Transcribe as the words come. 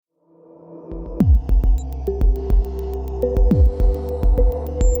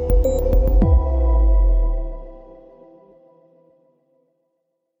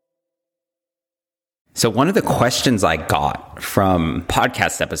So one of the questions I got from a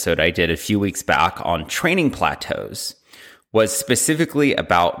podcast episode I did a few weeks back on training plateaus was specifically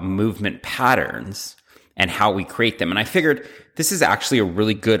about movement patterns and how we create them. And I figured this is actually a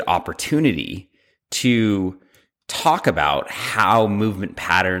really good opportunity to talk about how movement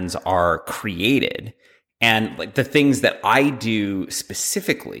patterns are created and like the things that I do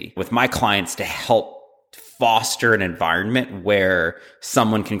specifically with my clients to help foster an environment where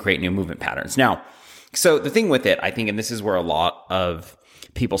someone can create new movement patterns. Now, so the thing with it, I think, and this is where a lot of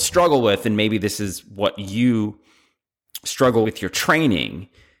people struggle with, and maybe this is what you struggle with your training,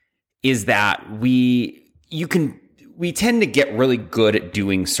 is that we tend to get really good at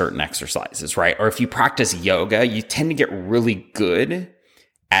doing certain exercises, right? Or if you practice yoga, you tend to get really good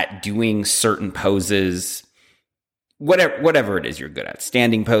at doing certain poses, whatever it is you're good at,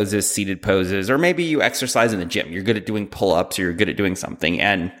 standing poses, seated poses, or maybe you exercise in the gym. You're good at doing pull-ups or you're good at doing something.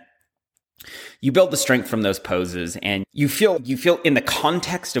 And you build the strength from those poses and you feel in the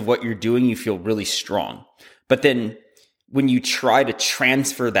context of what you're doing, you feel really strong. But then when you try to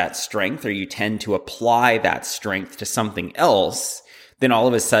transfer that strength or you tend to apply that strength to something else, then all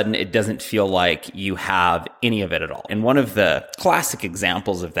of a sudden it doesn't feel like you have any of it at all. And one of the classic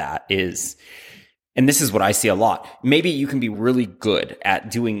examples of that is, and this is what I see a lot, maybe you can be really good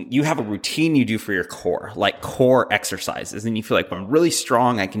at you have a routine you do for your core, like core exercises, and you feel like, when I'm really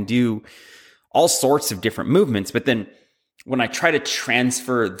strong, I can do all sorts of different movements. But then when I try to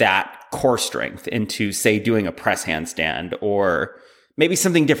transfer that core strength into, say, doing a press handstand or maybe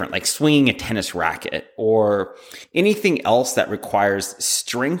something different, like swinging a tennis racket or anything else that requires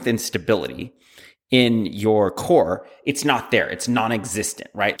strength and stability in your core, it's not there. It's non-existent,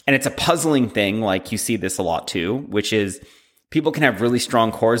 right? And it's a puzzling thing, like you see this a lot too, which is people can have really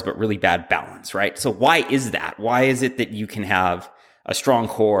strong cores, but really bad balance, right? So why is that? Why is it that you can have a strong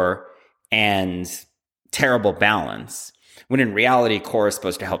core and terrible balance, when in reality, core is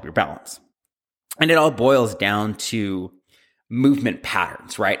supposed to help your balance? And it all boils down to movement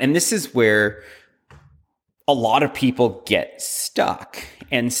patterns, right? And this is where a lot of people get stuck.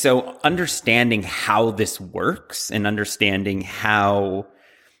 And so understanding how this works and understanding how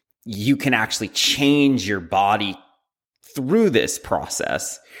you can actually change your body through this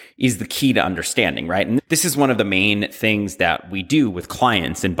process is the key to understanding, right? And this is one of the main things that we do with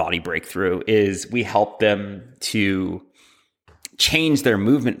clients in Body Breakthrough is we help them to change their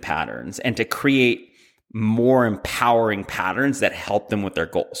movement patterns and to create more empowering patterns that help them with their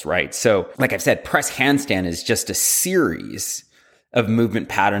goals, right? So like I've said, press handstand is just a series of movement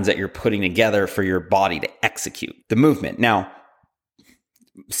patterns that you're putting together for your body to execute the movement. Now,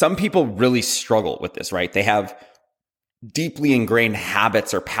 some people really struggle with this, right? They have deeply ingrained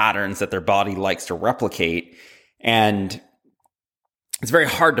habits or patterns that their body likes to replicate, and it's very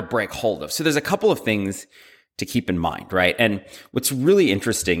hard to break hold of. So there's a couple of things to keep in mind, right? And what's really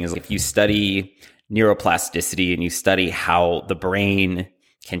interesting is if you study neuroplasticity and you study how the brain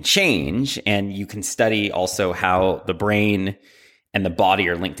can change, and you can study also how the brain and the body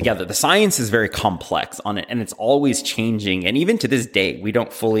are linked together. The science is very complex on it, and it's always changing. And even to this day, we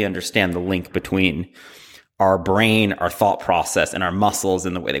don't fully understand the link between our brain, our thought process, and our muscles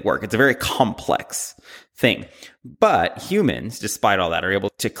and the way they work. It's a very complex thing. But humans, despite all that, are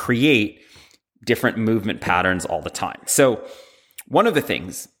able to create different movement patterns all the time. So one of the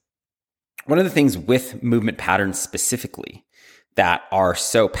things with movement patterns specifically that are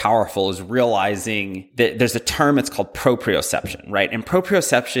so powerful is realizing that there's a term, it's called proprioception, right? And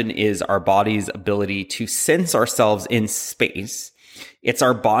proprioception is our body's ability to sense ourselves in space. It's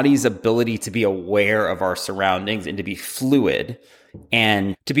our body's ability to be aware of our surroundings and to be fluid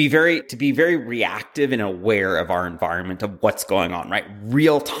and to be very reactive and aware of our environment, of what's going on, right?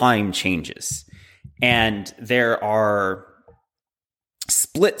 Real-time changes. And there are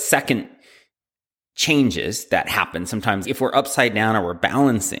split-second changes that happen sometimes if we're upside down or we're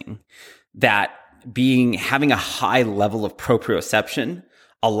balancing, that having a high level of proprioception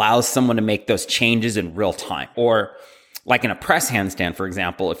allows someone to make those changes in real time. Or like in a press handstand, for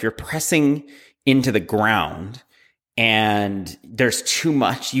example, if you're pressing into the ground and there's too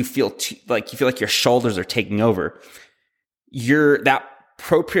much, you feel like your shoulders are taking over. That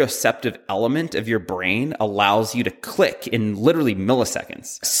proprioceptive element of your brain allows you to click in literally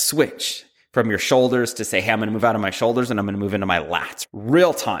milliseconds, switch from your shoulders to say, hey, I'm going to move out of my shoulders and I'm going to move into my lats.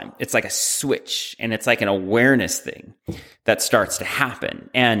 Real time. It's like a switch, and it's like an awareness thing that starts to happen.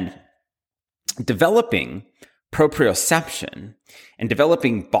 And developing proprioception and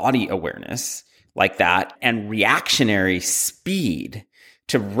developing body awareness like that and reactionary speed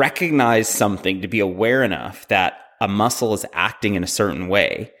to recognize something, to be aware enough that a muscle is acting in a certain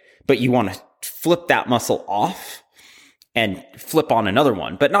way, but you want to flip that muscle off and flip on another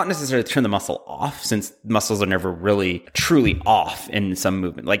one, but not necessarily turn the muscle off, since muscles are never really truly off in some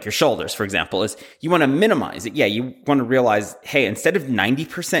movement. Like your shoulders, for example, is you want to minimize it. Yeah, you want to realize, hey, instead of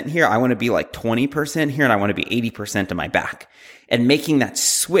 90% here, I want to be like 20% here, and I want to be 80% of my back. And making that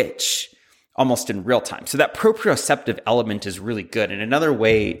switch almost in real time. So that proprioceptive element is really good. And another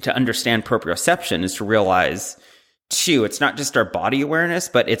way to understand proprioception is to realize, too, it's not just our body awareness,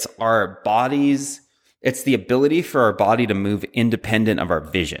 but it's our bodies. It's the ability for our body to move independent of our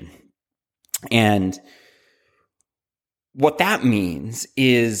vision. And what that means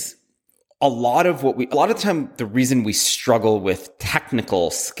is a lot of the time, the reason we struggle with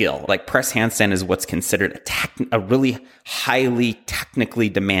technical skill, like press handstand is what's considered a really highly technically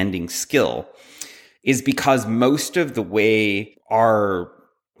demanding skill, is because most of the way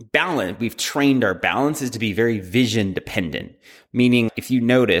we've trained our balance is to be very vision dependent. Meaning, if you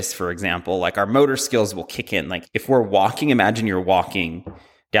notice, for example, like our motor skills will kick in. Like if we're walking, imagine you're walking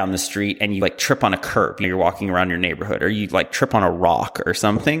down the street and you like trip on a curb. You're walking around your neighborhood, or you like trip on a rock or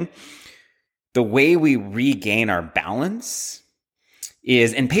something. The way we regain our balance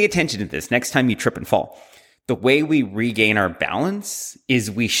is, and pay attention to this next time you trip and fall, the way we regain our balance is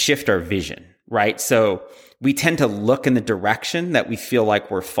we shift our vision, right? So we tend to look in the direction that we feel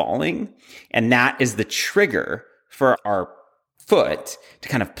like we're falling. And that is the trigger for our foot to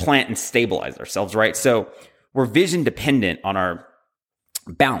kind of plant and stabilize ourselves, right? So we're vision dependent on our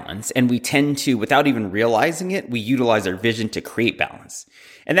balance, and we tend to, without even realizing it, we utilize our vision to create balance.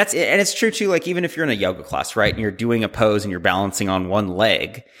 And that's it. And it's true too, like even if you're in a yoga class, right? And you're doing a pose and you're balancing on one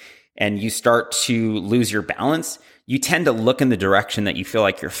leg and you start to lose your balance, you tend to look in the direction that you feel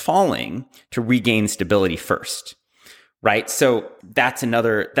like you're falling to regain stability first, right? So that's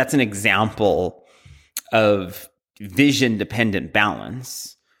an example of vision dependent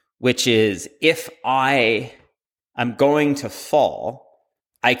balance, which is if I am going to fall,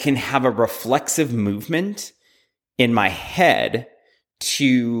 I can have a reflexive movement in my head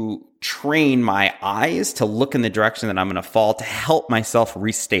to train my eyes to look in the direction that I'm going to fall to help myself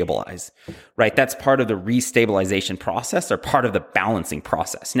restabilize, right? That's part of the restabilization process, or part of the balancing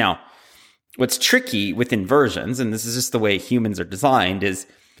process. Now, what's tricky with inversions, and this is just the way humans are designed, is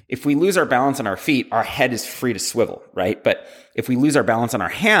if we lose our balance on our feet, our head is free to swivel, right? But if we lose our balance on our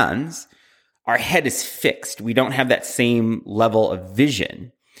hands, our head is fixed. We don't have that same level of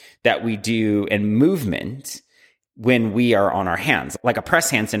vision that we do in movement when we are on our hands. Like a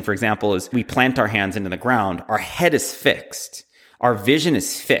press handstand, for example, is we plant our hands into the ground. Our head is fixed. Our vision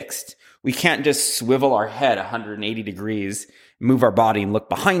is fixed. We can't just swivel our head 180 degrees, move our body and look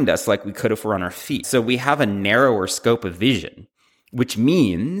behind us like we could if we're on our feet. So we have a narrower scope of vision, which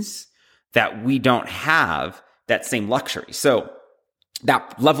means that we don't have that same luxury. So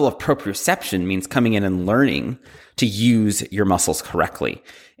that level of proprioception means coming in and learning to use your muscles correctly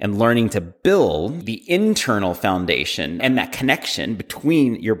and learning to build the internal foundation and that connection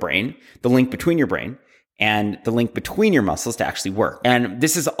between your brain, the link between your brain and the link between your muscles to actually work. And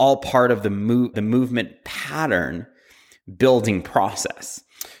this is all part of the movement pattern building process.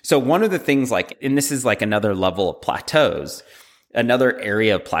 So one of the things and this is like another level of plateaus, another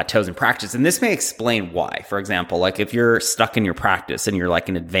area of plateaus in practice. And this may explain why. For example, like if you're stuck in your practice and you're like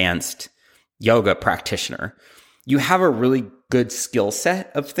an advanced yoga practitioner, you have a really good skill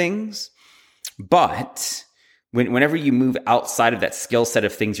set of things, but whenever you move outside of that skill set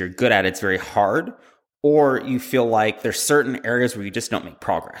of things you're good at, it's very hard, or you feel like there's certain areas where you just don't make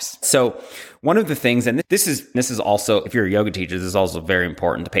progress. So one of the things, and this is also, if you're a yoga teacher, this is also very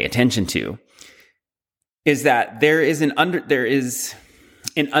important to pay attention to, is that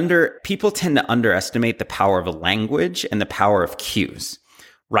people tend to underestimate the power of a language and the power of cues,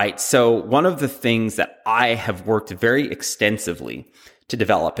 right? So one of the things that I have worked very extensively to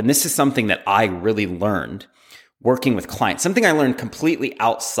develop, and this is something that I really learned working with clients, something I learned completely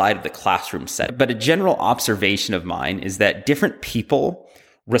outside of the classroom setting, but a general observation of mine is that different people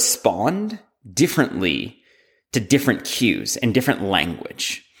respond differently to different cues and different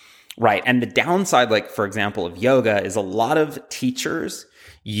language. Right. And the downside, like, for example, of yoga is a lot of teachers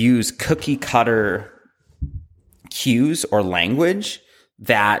use cookie cutter cues or language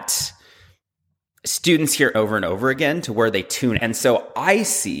that students hear over and over again to where they tune. And so I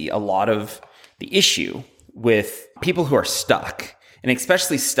see a lot of the issue with people who are stuck, and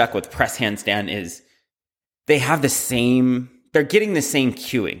especially stuck with press handstand, is they're getting the same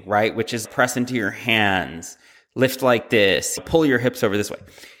cueing, right? Which is press into your hands, lift like this, pull your hips over this way.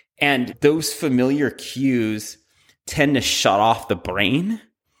 And those familiar cues tend to shut off the brain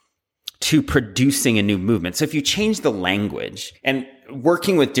to producing a new movement. So if you change the language, and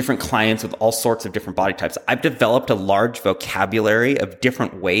working with different clients with all sorts of different body types, I've developed a large vocabulary of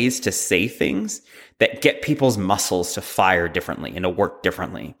different ways to say things that get people's muscles to fire differently and to work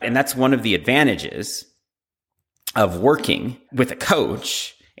differently. And that's one of the advantages of working with a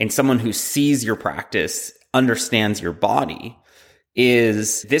coach and someone who sees your practice, understands your body.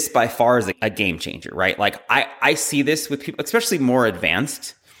 Is this by far is a game changer, right? Like I see this with people, especially more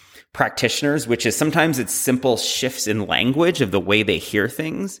advanced practitioners, which is sometimes it's simple shifts in language of the way they hear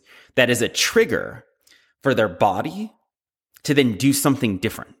things that is a trigger for their body to then do something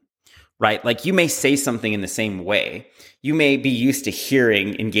different, right? Like you may say something in the same way. You may be used to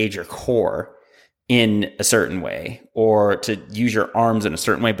hearing engage your core in a certain way or to use your arms in a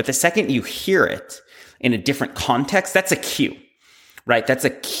certain way. But the second you hear it in a different context, that's a cue, right? That's a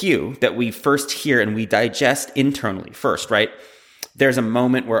cue that we first hear and we digest internally first, right? There's a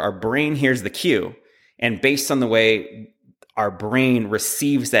moment where our brain hears the cue, and based on the way our brain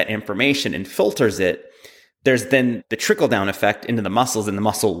receives that information and filters it, there's then the trickle down effect into the muscles, and the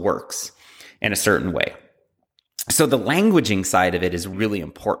muscle works in a certain way. So the languaging side of it is really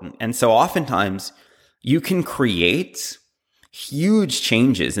important. And so oftentimes you can create huge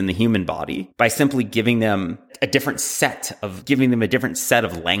changes in the human body by simply giving them a different set of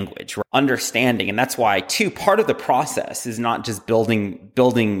language, or understanding. And that's why too, part of the process is not just building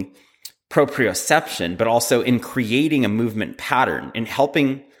proprioception, but also in creating a movement pattern and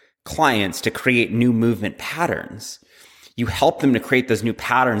helping clients to create new movement patterns. You help them to create those new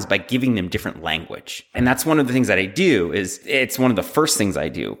patterns by giving them different language. And that's one of the things that I do it's one of the first things I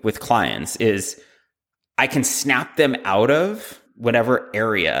do with clients is I can snap them out of whatever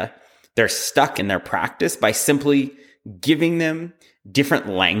area they're stuck in their practice by simply giving them different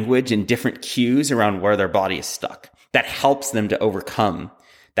language and different cues around where their body is stuck. That helps them to overcome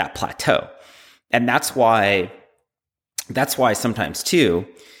that plateau. And that's why sometimes too,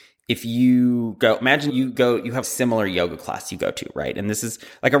 if you go, imagine you have a similar yoga class you go to, right? And this is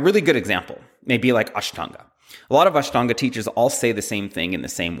like a really good example, maybe like Ashtanga. A lot of Ashtanga teachers all say the same thing in the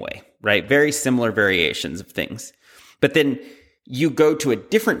same way, right? Very similar variations of things. But then you go to a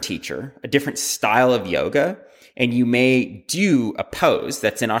different teacher, a different style of yoga, and you may do a pose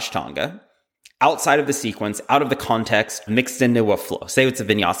that's in Ashtanga outside of the sequence, out of the context, mixed into a flow. Say it's a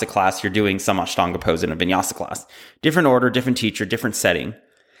vinyasa class, you're doing some Ashtanga pose in a vinyasa class. Different order, different teacher, different setting.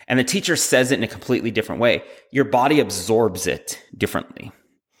 And the teacher says it in a completely different way. Your body absorbs it differently,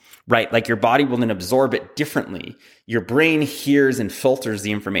 right? Like your body will then absorb it differently. Your brain hears and filters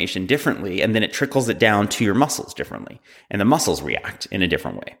the information differently, and then it trickles it down to your muscles differently. And the muscles react in a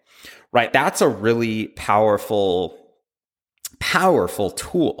different way, right? That's a really powerful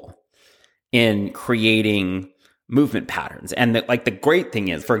tool in creating movement patterns. And the great thing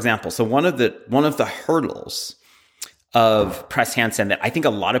is, for example, so one of the hurdles of press handstand that I think a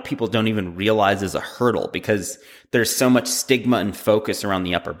lot of people don't even realize is a hurdle because there's so much stigma and focus around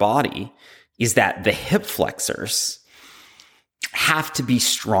the upper body is that the hip flexors have to be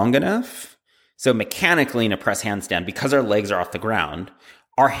strong enough. So mechanically in a press handstand, because our legs are off the ground,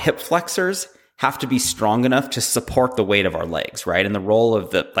 our hip flexors have to be strong enough to support the weight of our legs, right? And the role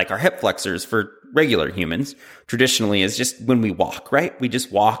of our hip flexors for regular humans traditionally is just when we walk, right? We just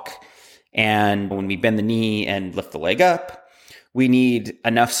walk. And when we bend the knee and lift the leg up, we need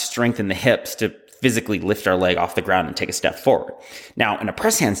enough strength in the hips to physically lift our leg off the ground and take a step forward. Now, in a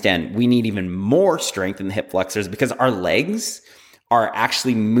press handstand, we need even more strength in the hip flexors because our legs are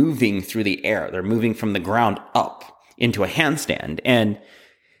actually moving through the air. They're moving from the ground up into a handstand. And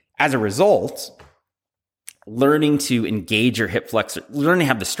as a result, learning to engage your hip flexor, learning to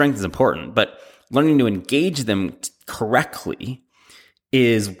have the strength is important, but learning to engage them correctly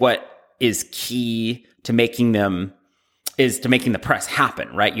is what is key to making the press happen,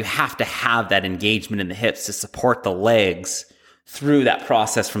 right? You have to have that engagement in the hips to support the legs through that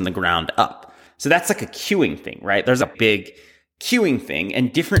process from the ground up. So that's like a cueing thing, right? There's a big cueing thing,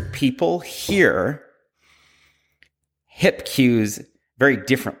 and different people hear hip cues very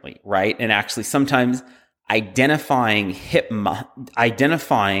differently, right? And actually sometimes identifying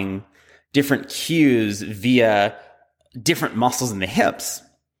different cues via different muscles in the hips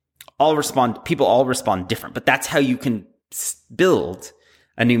people all respond different, but that's how you can build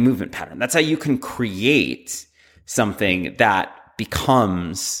a new movement pattern. That's how you can create something that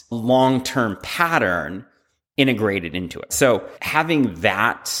becomes a long-term pattern integrated into it. So having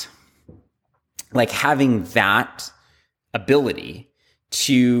that ability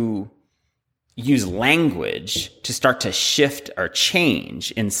to use language to start to shift or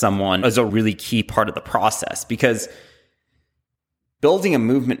change in someone is a really key part of the process, because building a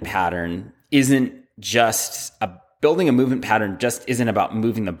movement pattern just isn't about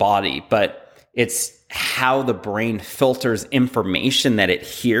moving the body, but it's how the brain filters information that it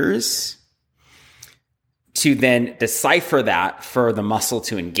hears to then decipher that for the muscle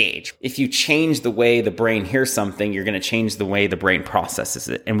to engage. If you change the way the brain hears something, you're going to change the way the brain processes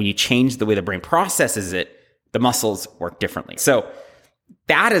it. And when you change the way the brain processes it, the muscles work differently. So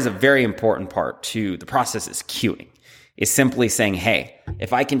that is a very important part to the process is cueing. Is simply saying, hey,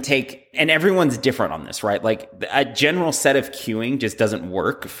 if I can take, and everyone's different on this, right? Like a general set of cueing just doesn't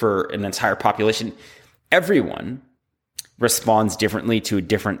work for an entire population. Everyone responds differently to a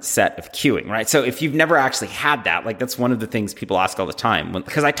different set of cueing, right? So if you've never actually had that, like that's one of the things people ask all the time.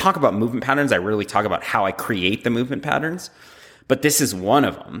 Because I talk about movement patterns, I really talk about how I create the movement patterns. But this is one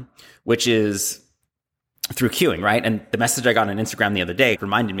of them, which is through cueing, right? And the message I got on Instagram the other day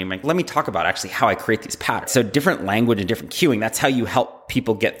reminded me, I'm like, let me talk about actually how I create these patterns. So different language and different cueing, that's how you help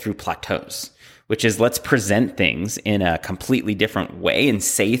people get through plateaus, which is let's present things in a completely different way and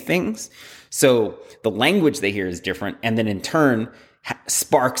say things. So the language they hear is different. And then in turn,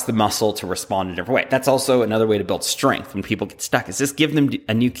 sparks the muscle to respond in a different way. That's also another way to build strength when people get stuck is just give them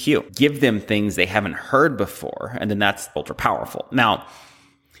a new cue, give them things they haven't heard before. And then that's ultra powerful. Now,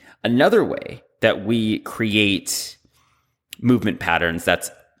 another way that we create movement patterns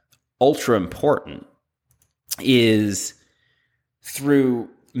that's ultra important is through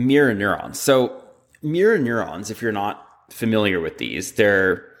mirror neurons. So mirror neurons, if you're not familiar with these,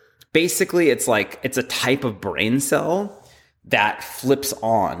 they're basically, it's a type of brain cell that flips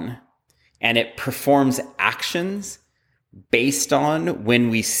on and it performs actions based on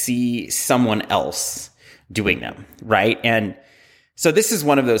when we see someone else doing them, right? And so this is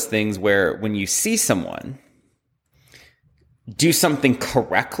one of those things where when you see someone do something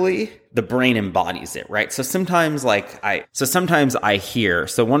correctly, the brain embodies it, right? So sometimes I hear,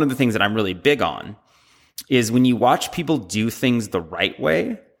 so one of the things that I'm really big on is when you watch people do things the right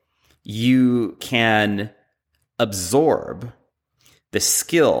way, you can absorb the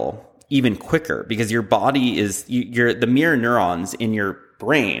skill even quicker because your body is, the mirror neurons in your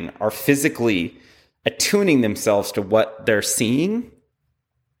brain are physically attuning themselves to what they're seeing,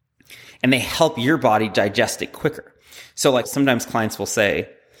 and they help your body digest it quicker. So like sometimes clients will say,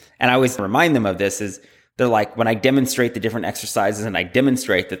 and I always remind them of this, is they're like, when I demonstrate the different exercises and I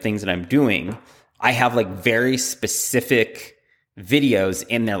demonstrate the things that I'm doing, I have like very specific videos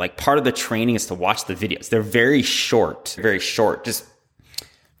in there. Like part of the training is to watch the videos. They're very short, just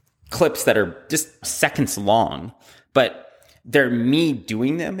clips that are just seconds long, but they're me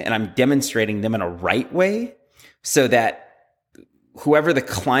doing them and I'm demonstrating them in a right way so that whoever the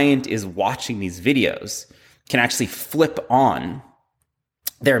client is watching these videos can actually flip on,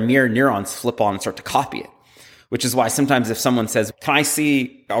 their mirror neurons flip on and start to copy it. Which is why sometimes if someone says, can I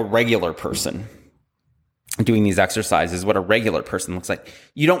see a regular person doing these exercises, what a regular person looks like?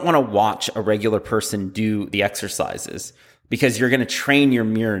 You don't want to watch a regular person do the exercises because you're going to train your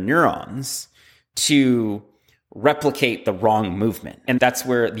mirror neurons to replicate the wrong movement. And that's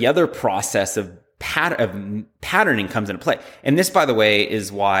where the other process of patterning comes into play. And this, by the way,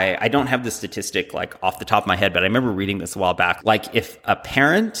 is why I don't have the statistic like off the top of my head, but I remember reading this a while back. Like if a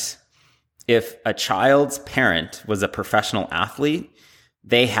child's parent was a professional athlete,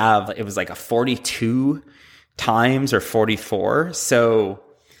 it was like a 42 times or 44. So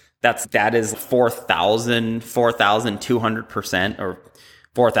that is 4,200% or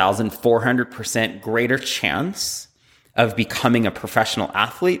 4,400% greater chance of becoming a professional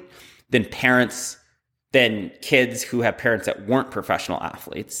athlete than kids who have parents that weren't professional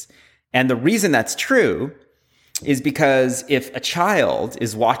athletes. And the reason that's true is because if a child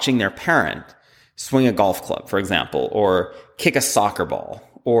is watching their parent swing a golf club, for example, or kick a soccer ball,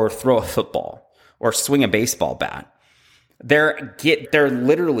 or throw a football, or swing a baseball bat, they're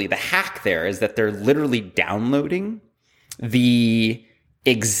literally, the hack there is that they're literally downloading the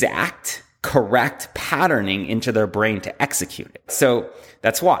exact correct patterning into their brain to execute it. So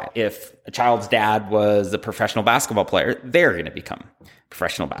that's why if a child's dad was a professional basketball player, they're going to become a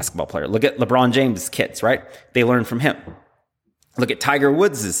professional basketball player. Look at LeBron James' kids, right? They learn from him. Look at Tiger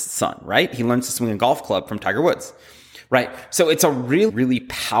Woods' son, right? He learns to swing a golf club from Tiger Woods, right? So it's a really, really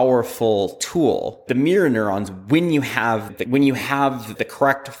powerful tool, the mirror neurons, when you have the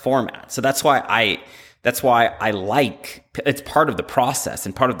correct format. So that's why I like, it's part of the process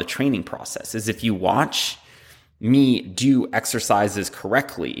and part of the training process is if you watch me do exercises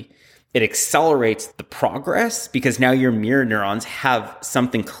correctly, it accelerates the progress because now your mirror neurons have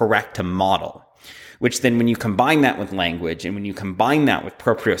something correct to model, which then when you combine that with language and when you combine that with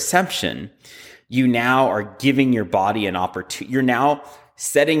proprioception, you now are giving your body an opportunity. You're now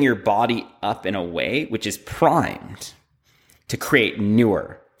setting your body up in a way which is primed to create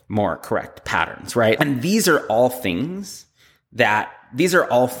newer, more correct patterns, right? And these are all things that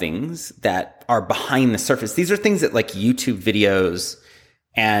are behind the surface. These are things that like YouTube videos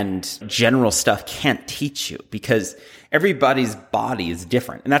and general stuff can't teach you, because everybody's body is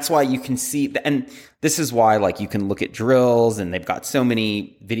different. And that's why you can see, and this is why like you can look at drills, and they've got so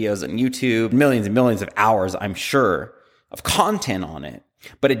many videos on YouTube, millions and millions of hours, I'm sure, of content on it,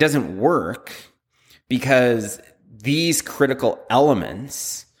 but it doesn't work because these critical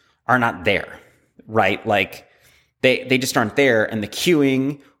elements are not there, right? Like they just aren't there, and the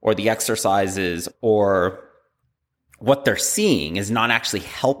cueing or the exercises or what they're seeing is not actually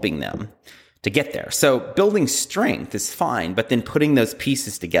helping them to get there. So building strength is fine, but then putting those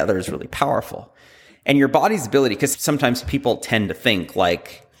pieces together is really powerful. And your body's ability, because sometimes people tend to think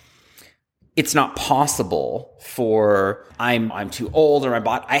like it's not possible for I'm too old, or my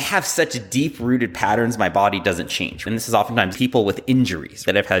body, I have such deep rooted patterns, my body doesn't change. And this is oftentimes people with injuries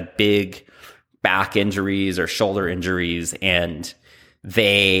that have had big back injuries or shoulder injuries, and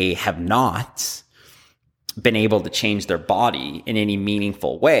they have not been able to change their body in any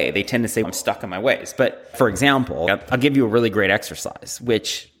meaningful way. They tend to say, I'm stuck in my ways. But for example, I'll give you a really great exercise,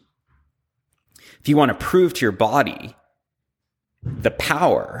 which if you want to prove to your body the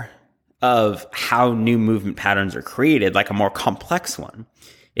power of how new movement patterns are created, like a more complex one,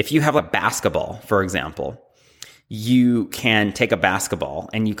 if you have a basketball, for example, you can take a basketball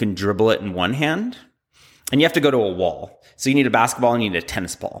and you can dribble it in one hand, and you have to go to a wall. So you need a basketball and you need a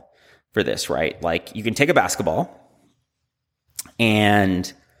tennis ball for this, right? Like you can take a basketball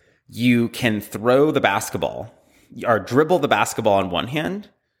and you can throw the basketball or dribble the basketball in one hand,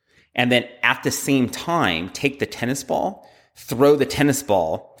 and then at the same time, take the tennis ball, throw the tennis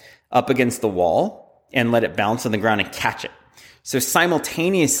ball up against the wall and let it bounce on the ground and catch it. So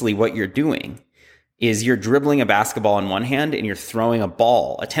simultaneously, what you're doing is you're dribbling a basketball in one hand and you're throwing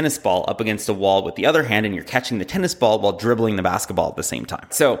a tennis ball up against a wall with the other hand, and you're catching the tennis ball while dribbling the basketball at the same time.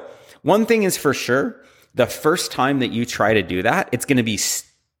 So one thing is for sure, the first time that you try to do that, it's going to be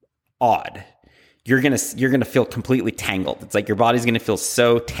odd. You're going to feel completely tangled. It's like your body's going to feel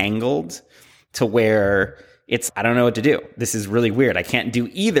so tangled to where I don't know what to do. This is really weird. I can't do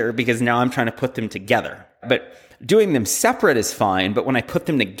either because now I'm trying to put them together. But doing them separate is fine, but when I put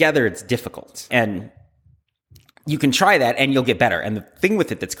them together, it's difficult. And you can try that and you'll get better. And the thing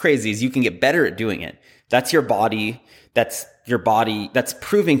with it that's crazy is you can get better at doing it. That's your body. That's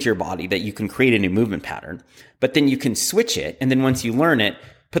proving to your body that you can create a new movement pattern. But then you can switch it. And then once you learn it,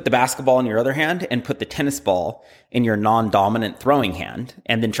 put the basketball in your other hand and put the tennis ball in your non-dominant throwing hand,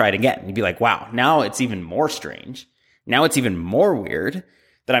 and then try it again. You'd be like, wow, now it's even more strange. Now it's even more weird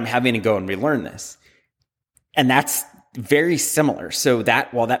that I'm having to go and relearn this. And that's very similar. So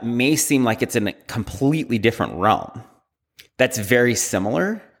that, while that may seem like it's in a completely different realm, that's very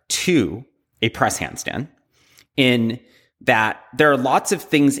similar to a press handstand, in that there are lots of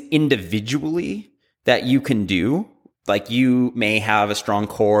things individually that you can do. Like you may have a strong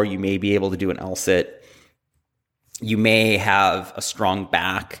core, you may be able to do an L-sit, you may have a strong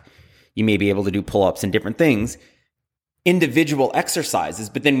back, you may be able to do pull-ups and different things, individual exercises.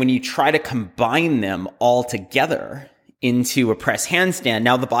 But then when you try to combine them all together into a press handstand,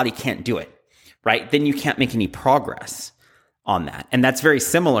 now the body can't do it, right? Then you can't make any progress on that. And that's very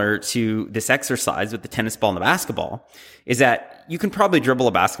similar to this exercise with the tennis ball and the basketball, is that you can probably dribble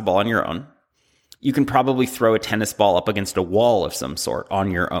a basketball on your own. You can probably throw a tennis ball up against a wall of some sort on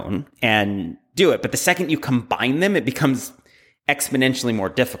your own and do it. But the second you combine them, it becomes exponentially more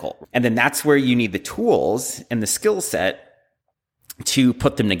difficult. And then that's where you need the tools and the skill set to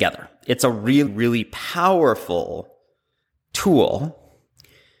put them together. It's a really, really powerful tool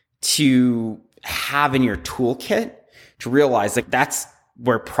to have in your toolkit, to realize that that's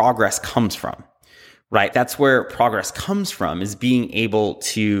where progress comes from, right? That's where progress comes from, is being able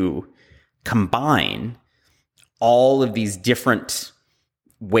to combine all of these different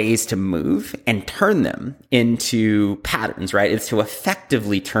ways to move and turn them into patterns, right? It's to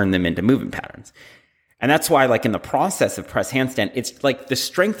effectively turn them into movement patterns. And that's why, like in the process of press handstand, it's like the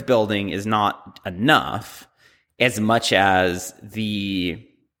strength building is not enough as much as the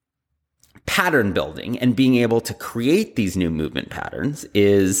pattern building and being able to create these new movement patterns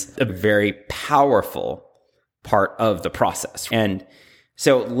is a very powerful part of the process. And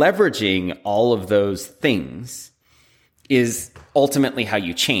so leveraging all of those things is ultimately how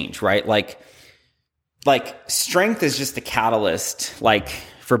you change, right? Like strength is just a catalyst, like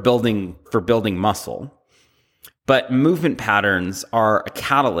for building muscle, but movement patterns are a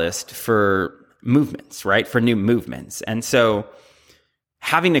catalyst for movements, right? For new movements. And so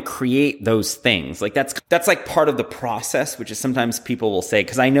having to create those things, like that's like part of the process, which is sometimes people will say,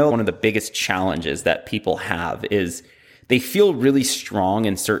 because I know one of the biggest challenges that people have is they feel really strong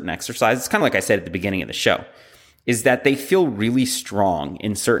in certain exercises. It's kind of like I said at the beginning of the show, is that they feel really strong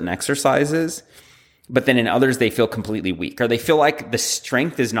in certain exercises, but then in others, they feel completely weak, or they feel like the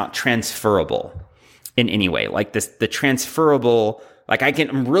strength is not transferable in any way. Like the transferable, like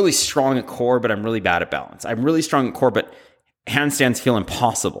I'm really strong at core, but I'm really bad at balance. I'm really strong at core, but handstands feel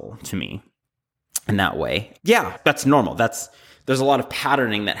impossible to me in that way. Yeah, that's normal. There's a lot of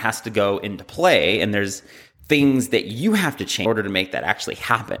patterning that has to go into play, and there's things that you have to change in order to make that actually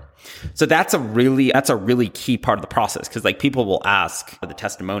happen. So that's a really key part of the process, because like people will ask the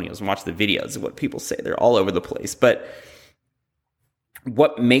testimonials and watch the videos of what people say. They're all over the place. But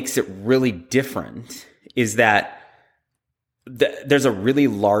what makes it really different is that there's a really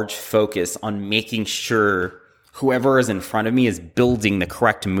large focus on making sure whoever is in front of me is building the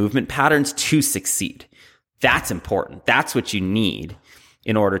correct movement patterns to succeed. That's important. That's what you need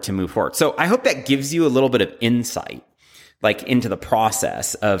in order to move forward. So I hope that gives you a little bit of insight, like into the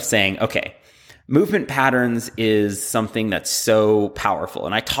process of saying, okay, movement patterns is something that's so powerful.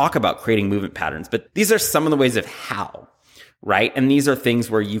 And I talk about creating movement patterns, but these are some of the ways of how, right? And these are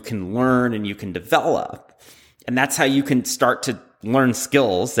things where you can learn and you can develop. And that's how you can start to learn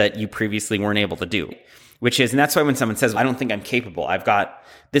skills that you previously weren't able to do, and that's why when someone says, I don't think I'm capable, I've got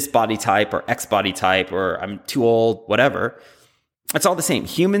this body type or X body type, or I'm too old, whatever. It's all the same.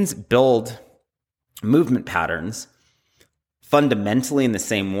 Humans build movement patterns fundamentally in the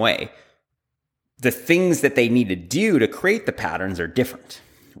same way. The things that they need to do to create the patterns are different,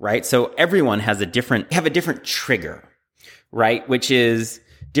 right? So everyone have a different trigger, right? Which is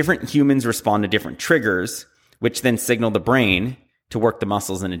different humans respond to different triggers, which then signal the brain to work the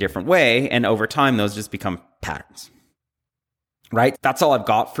muscles in a different way. And over time, those just become patterns, right? That's all I've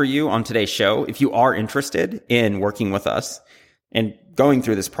got for you on today's show. If you are interested in working with us and going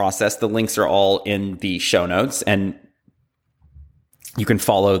through this process, the links are all in the show notes, and you can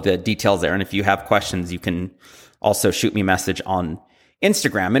follow the details there. And if you have questions, you can also shoot me a message on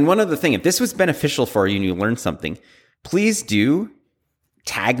Instagram. And one other thing, if this was beneficial for you and you learned something, please do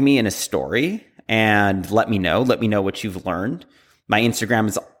tag me in a story and let me know what you've learned. My Instagram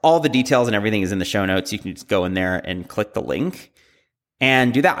is all the details and everything is in the show notes. You can just go in there and click the link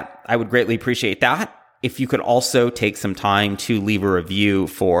and do that. I would greatly appreciate that. If you could also take some time to leave a review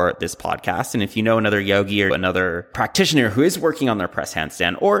for this podcast. And if you know another yogi or another practitioner who is working on their press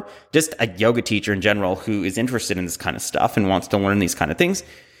handstand, or just a yoga teacher in general who is interested in this kind of stuff and wants to learn these kind of things,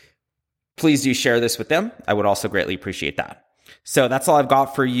 please do share this with them. I would also greatly appreciate that. So that's all I've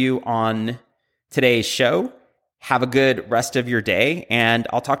got for you on today's show. Have a good rest of your day, and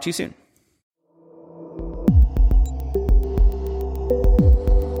I'll talk to you soon.